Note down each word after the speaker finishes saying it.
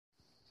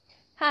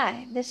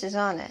Hi, this is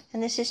Anna,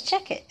 and this is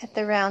Check It at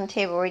the Round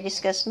Table where we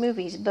discuss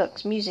movies,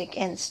 books, music,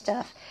 and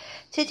stuff.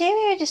 Today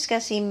we are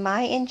discussing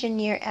My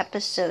Engineer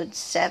Episode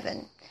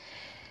 7.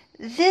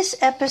 This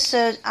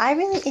episode I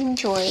really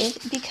enjoyed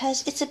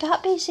because it's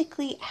about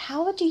basically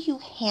how do you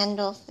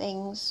handle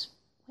things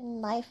when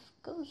life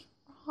goes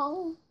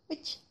wrong,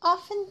 which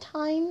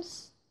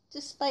oftentimes,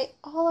 despite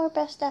all our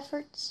best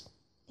efforts,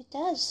 it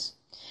does.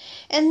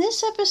 And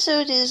this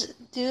episode is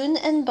Dune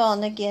and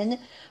Bon again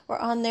were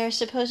on their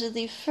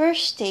supposedly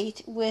first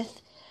date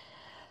with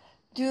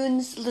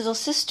Dune's little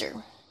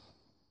sister.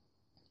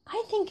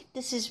 I think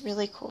this is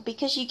really cool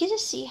because you get to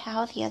see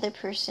how the other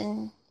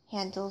person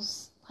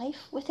handles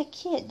life with a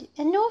kid.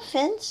 And no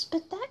offense,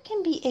 but that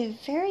can be a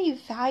very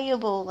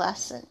valuable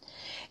lesson.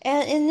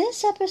 And in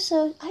this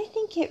episode, I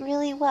think it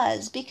really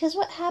was, because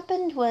what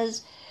happened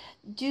was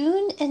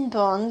Dune and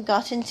Bon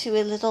got into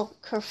a little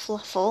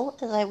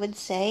kerfluffle, as I would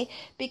say,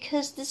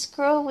 because this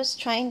girl was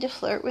trying to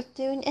flirt with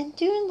Dune, and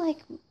Dune,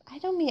 I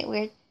don't mean it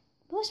weird,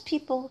 most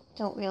people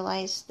don't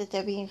realize that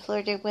they're being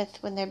flirted with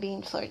when they're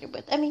being flirted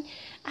with. I mean,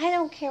 I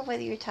don't care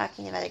whether you're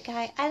talking about a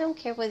guy, I don't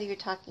care whether you're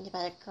talking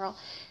about a girl,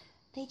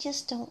 they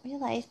just don't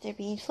realize they're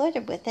being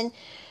flirted with, and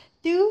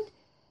Dune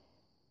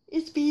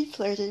is being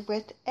flirted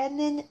with, and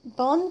then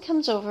Bon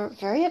comes over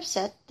very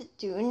upset that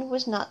Dune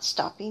was not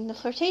stopping the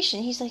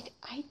flirtation. He's like,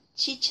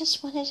 she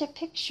just wanted a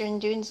picture,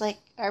 and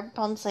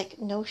Bon's like,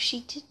 no,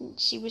 she didn't.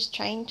 She was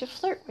trying to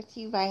flirt with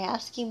you by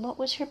asking what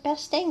was her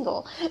best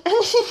angle.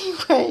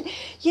 Anyway,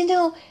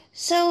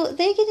 so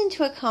they get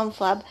into a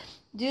conflab.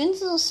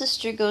 Dune's little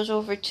sister goes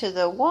over to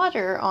the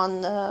water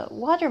on the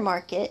water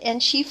market,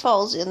 and she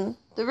falls in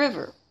the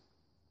river.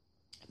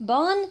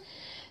 Bon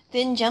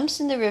then jumps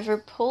in the river,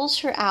 pulls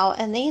her out,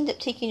 and they end up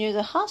taking her to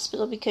the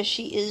hospital because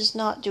she is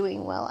not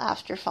doing well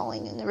after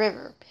falling in the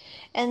river.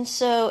 And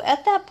so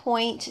at that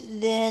point,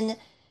 then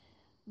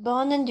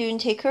Bon and Dune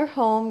take her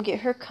home, get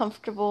her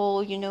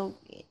comfortable,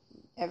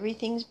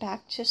 everything's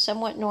back to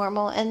somewhat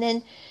normal, and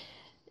then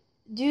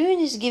Dune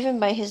is given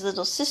by his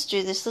little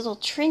sister this little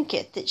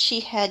trinket that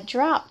she had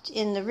dropped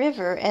in the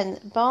river,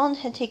 and Bon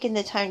had taken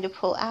the time to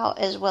pull out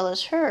as well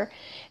as her.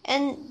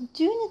 And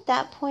Dune at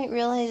that point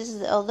realizes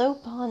that although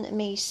Bon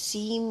may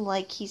seem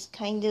like he's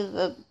kind of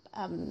a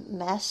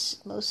mess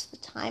most of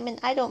the time, and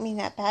I don't mean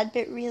that bad,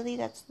 but really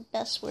that's the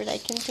best word I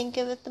can think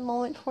of at the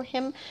moment for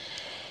him,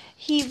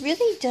 he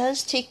really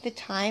does take the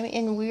time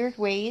in weird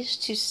ways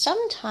to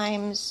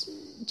sometimes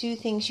do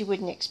things you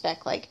wouldn't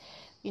expect, like,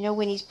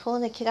 when he's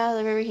pulling the kid out of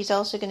the river, he's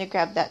also going to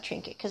grab that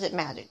trinket because it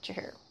mattered to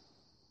her.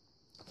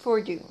 For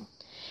Dune.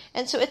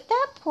 And so at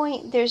that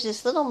point, there's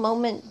this little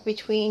moment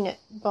between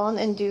Bon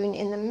and Dune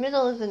in the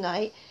middle of the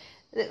night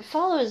that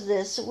follows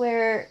this,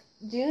 where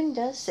Dune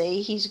does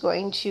say he's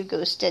going to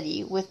go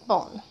steady with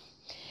Bon.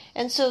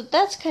 And so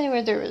that's kind of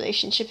where their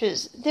relationship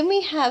is. Then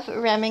we have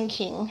Ram and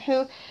King,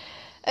 who,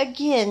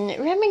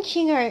 again, Ram and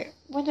King are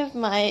one of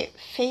my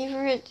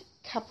favorite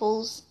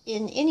couples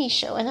in any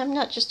show, and I'm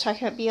not just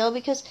talking about BL,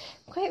 because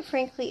quite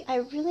frankly I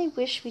really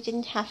wish we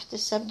didn't have to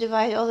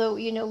subdivide, although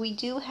we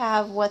do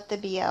have What the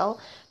BL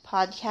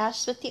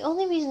podcast, but the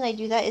only reason I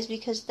do that is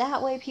because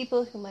that way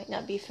people who might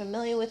not be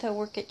familiar with our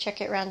work at Check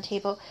It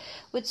Roundtable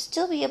would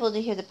still be able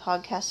to hear the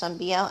podcast on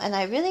BL, and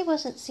I really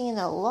wasn't seeing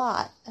a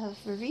lot of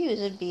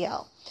reviews of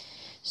BL.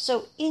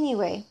 So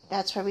anyway,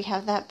 that's why we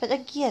have that. But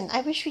again, I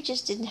wish we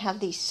just didn't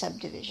have these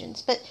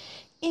subdivisions. But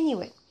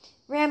anyway,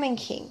 Ram and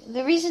King.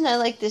 The reason I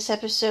like this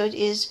episode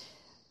is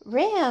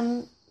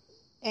Ram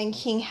and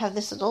King have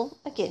this little,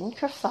 again,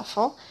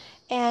 kerfuffle,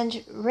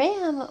 and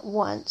Ram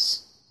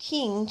wants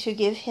King to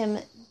give him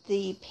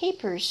the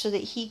papers so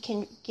that he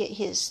can get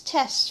his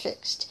tests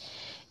fixed.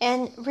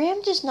 And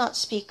Ram does not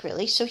speak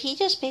really, so he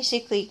just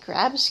basically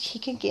grabs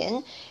King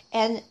again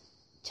and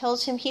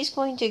tells him he's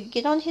going to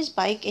get on his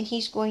bike and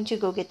he's going to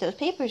go get those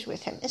papers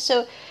with him.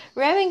 So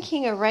Ram and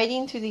King are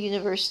riding through the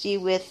university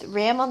with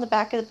Ram on the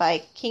back of the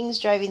bike, King's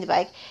driving the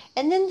bike,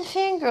 and then the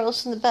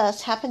fangirls from the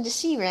bus happen to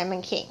see Ram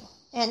and King.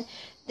 And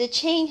the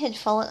chain had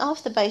fallen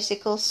off the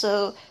bicycle,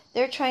 so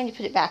they're trying to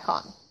put it back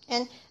on.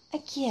 And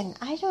again,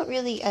 I don't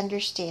really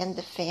understand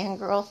the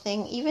fangirl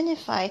thing. Even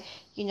if I,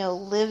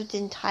 lived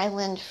in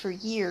Thailand for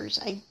years,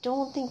 I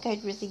don't think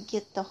I'd really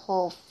get the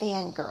whole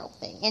fangirl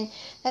thing. And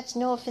that's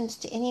no offense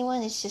to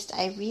anyone, it's just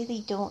I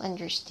really don't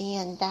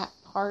understand that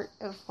part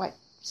of what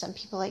some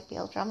people like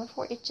BL drama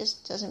for. It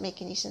just doesn't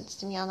make any sense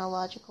to me on a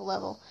logical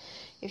level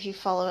if you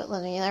follow it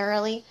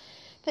linearly.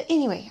 But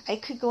anyway, I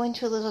could go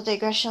into a little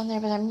digression on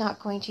there, but I'm not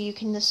going to. You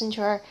can listen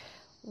to our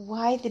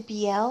Why the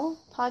BL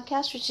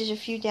podcast, which is a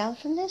few down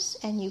from this,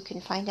 and you can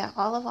find out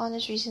all of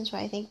Anna's reasons why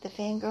I think the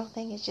fangirl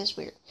thing is just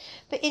weird.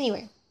 But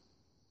anyway,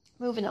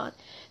 moving on.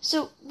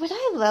 So what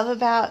I love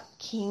about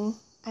King,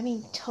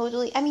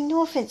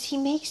 no offense, he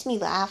makes me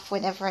laugh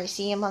whenever I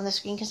see him on the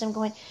screen because I'm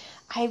going,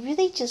 I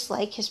really just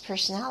like his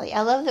personality.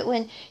 I love that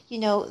when,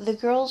 the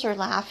girls are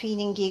laughing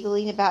and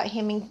giggling about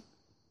him and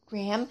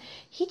Ram,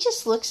 he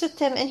just looks at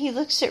them and he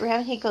looks at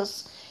Ram and he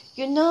goes,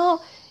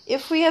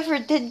 if we ever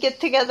did get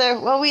together,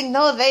 well, we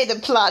know they'd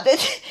applaud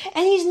it.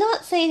 And he's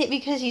not saying it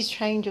because he's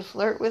trying to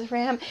flirt with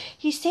Ram.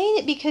 He's saying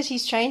it because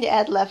he's trying to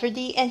add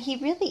levity, and he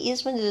really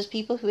is one of those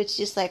people who it's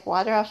just like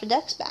water off a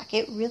duck's back.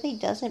 It really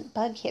doesn't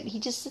bug him. He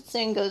just sits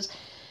there and goes,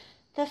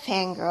 the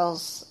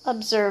fangirls,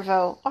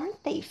 Observo,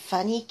 aren't they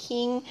funny,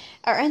 King?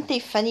 Or aren't they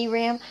funny,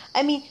 Ram?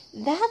 I mean,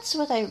 that's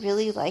what I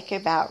really like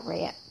about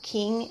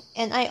King.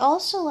 And I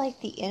also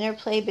like the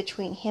interplay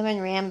between him and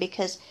Ram,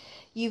 because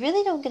you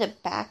really don't get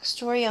a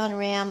backstory on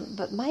Ram,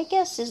 but my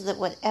guess is that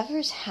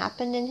whatever's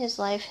happened in his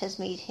life has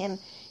made him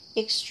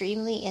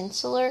extremely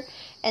insular.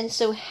 And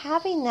so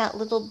having that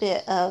little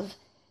bit of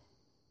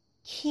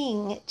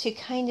King to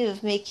kind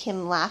of make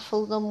him laugh a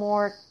little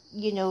more,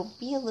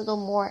 be a little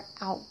more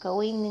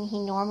outgoing than he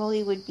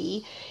normally would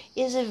be,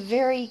 is a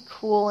very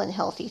cool and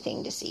healthy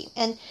thing to see.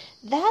 And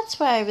that's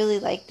why I really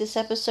liked this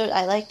episode.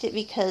 I liked it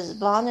because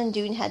Vaughn and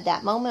Dune had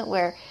that moment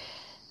where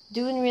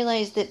Dune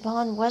realized that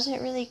Vaughn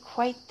wasn't really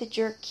quite the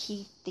jerk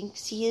he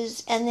thinks he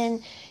is. And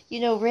then,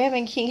 Ram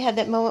and King had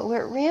that moment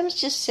where Ram's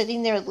just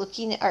sitting there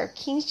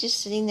King's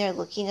just sitting there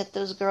looking at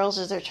those girls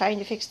as they're trying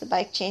to fix the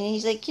bike chain. And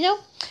he's like,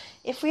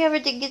 if we ever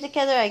did get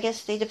together, I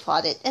guess they'd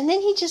applaud it. And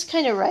then he just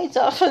kind of rides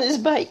off on his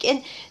bike.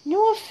 And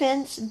no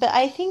offense, but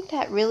I think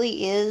that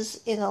really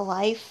is, in a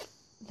life,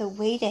 the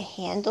way to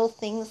handle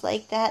things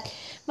like that.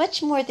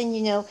 Much more than,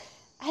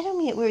 I don't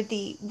mean it weird,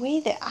 the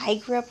way that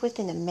I grew up with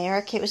in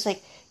America, it was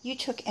like, you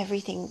took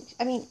everything.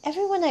 I mean,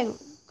 everyone I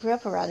grew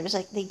up around, it was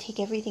like they'd take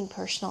everything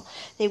personal.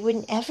 They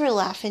wouldn't ever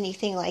laugh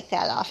anything like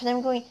that off. And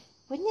I'm going,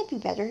 wouldn't it be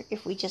better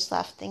if we just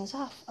laughed things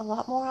off a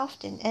lot more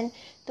often, and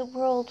the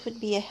world would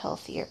be a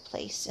healthier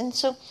place? And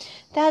so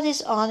that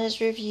is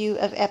Anna's review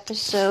of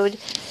episode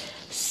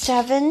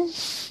 7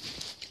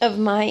 of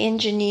My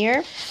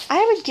Engineer.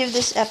 I would give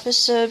this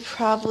episode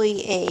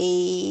probably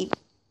a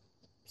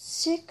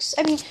 6.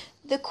 I mean,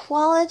 the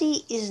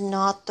quality is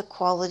not the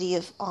quality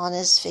of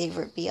Anna's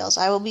favorite BLs.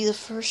 I will be the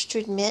first to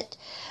admit,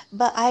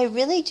 but I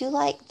really do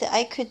like that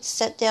I could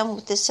sit down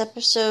with this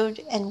episode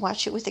and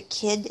watch it with a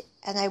kid,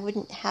 and I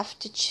wouldn't have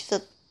to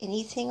flip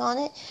anything on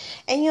it.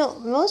 And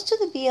most of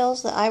the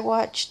BLs that I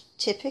watch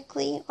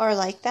typically are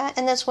like that,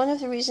 and that's one of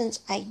the reasons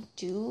I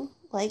do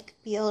like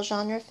BL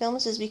genre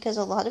films, is because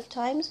a lot of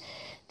times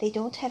they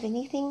don't have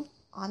anything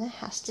Anna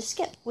has to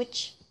skip,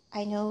 which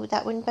I know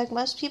that wouldn't bug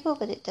most people,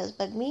 but it does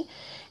bug me.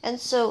 And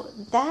so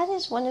that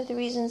is one of the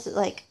reasons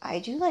that, I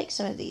do like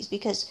some of these,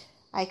 because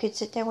I could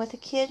sit down with a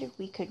kid,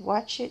 we could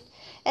watch it.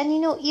 And,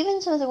 even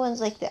some of the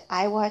ones, that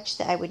I watch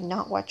that I would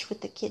not watch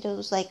with the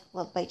kiddos, like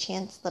Love by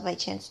Chance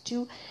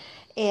 2.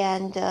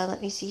 And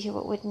let me see here,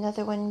 what would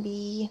another one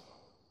be?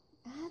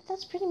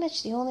 That's pretty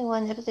much the only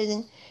one, other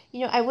than,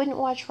 I wouldn't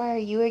watch Why Are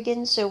You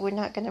again, so we're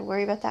not going to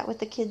worry about that with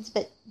the kids,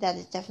 but that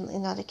is definitely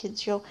not a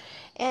kid's show.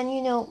 And,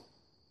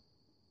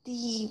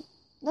 the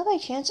Love by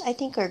Chance, I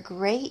think, are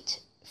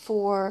great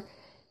for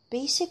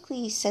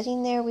basically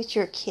sitting there with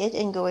your kid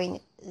and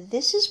going,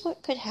 this is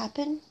what could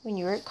happen when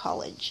you're at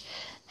college.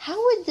 How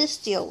would this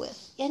deal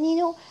with? And,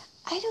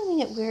 I don't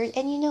mean it weird.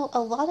 And, a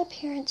lot of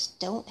parents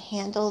don't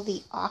handle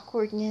the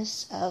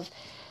awkwardness of,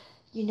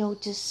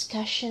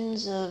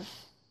 discussions of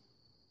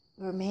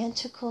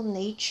romantical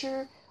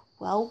nature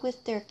well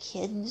with their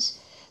kids.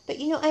 But,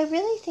 I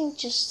really think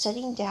just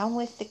sitting down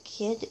with the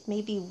kid,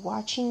 maybe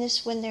watching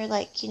this when they're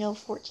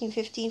 14,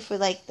 15 for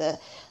the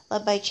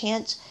Love by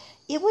Chance,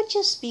 it would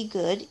just be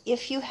good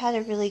if you had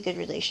a really good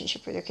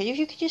relationship with your kid. If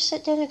you could just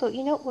sit down and go,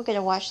 we're going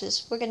to watch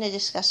this. We're going to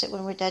discuss it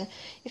when we're done.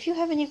 If you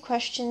have any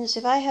questions,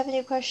 if I have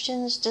any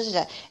questions,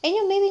 da-da-da.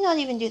 And maybe not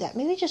even do that.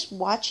 Maybe just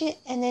watch it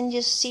and then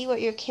just see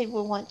what your kid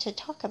will want to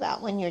talk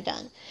about when you're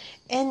done.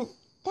 And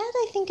that,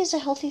 I think, is a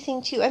healthy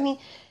thing, too. I mean,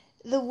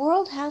 the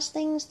world has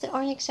things that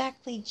aren't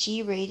exactly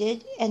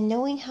G-rated, and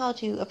knowing how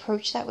to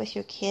approach that with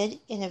your kid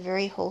in a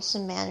very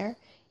wholesome manner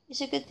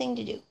is a good thing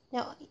to do.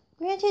 Now,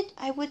 granted,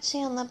 I would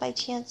say on Love by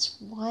Chance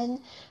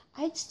 1,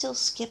 I'd still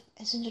skip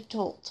as an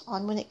adult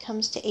on when it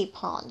comes to A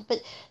Pond,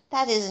 but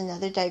that is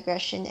another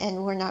digression,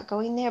 and we're not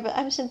going there, but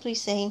I'm simply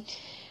saying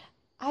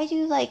I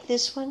do like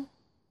this one.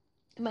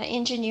 My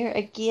Engineer,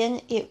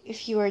 again,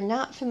 if you are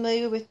not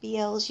familiar with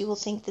BLs, you will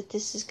think that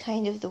this is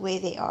kind of the way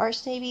they are,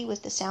 maybe,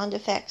 with the sound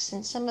effects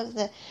and some of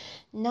the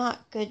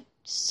not good,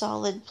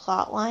 solid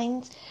plot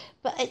lines.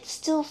 But it's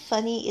still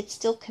funny, it's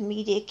still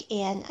comedic,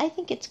 and I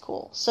think it's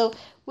cool. So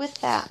with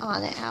that,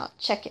 on it out.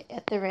 Check it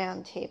at the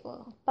round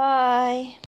table. Bye.